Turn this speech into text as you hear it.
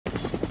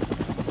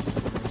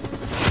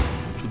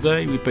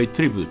Today we pay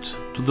tribute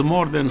to the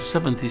more than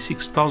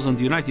 76,000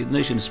 United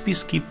Nations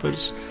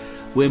peacekeepers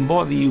who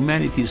embody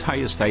humanity's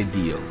highest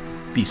ideal,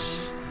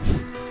 peace.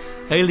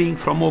 Hailing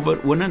from over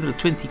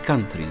 120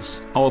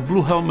 countries, our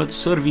blue helmets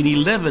serve in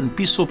 11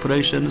 peace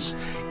operations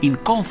in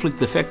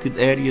conflict-affected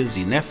areas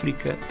in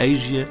Africa,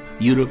 Asia,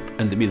 Europe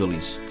and the Middle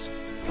East.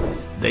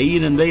 Day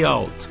in and day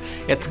out,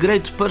 at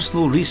great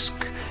personal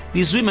risk,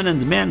 these women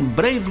and men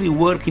bravely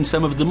work in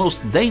some of the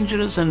most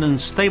dangerous and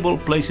unstable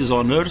places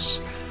on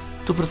earth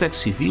to protect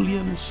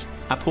civilians,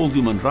 uphold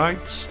human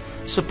rights,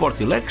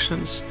 support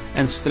elections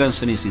and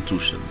strengthen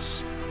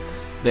institutions.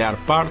 They are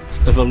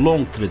part of a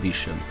long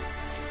tradition.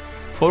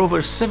 For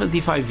over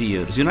 75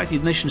 years,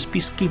 United Nations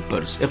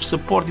peacekeepers have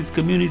supported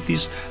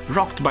communities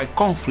rocked by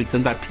conflict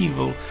and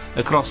upheaval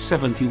across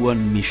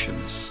 71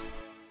 missions.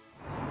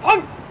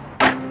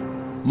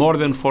 More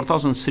than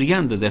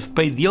 4,300 have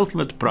paid the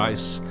ultimate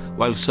price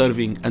while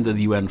serving under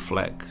the UN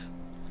flag.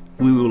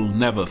 We will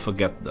never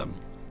forget them.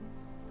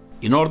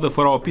 In order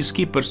for our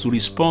peacekeepers to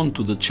respond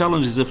to the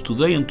challenges of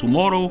today and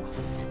tomorrow,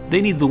 they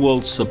need the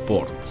world's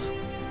support.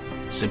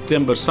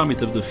 September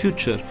Summit of the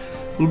Future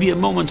will be a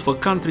moment for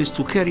countries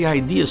to carry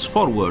ideas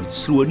forward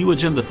through a new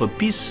agenda for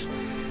peace,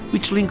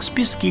 which links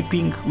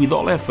peacekeeping with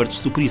all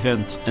efforts to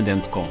prevent and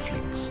end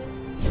conflict.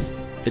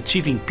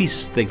 Achieving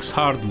peace takes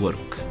hard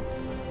work.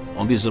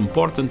 On this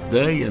important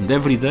day and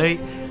every day,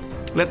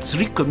 let's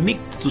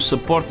recommit to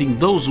supporting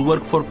those who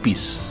work for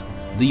peace,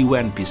 the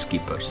UN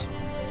peacekeepers.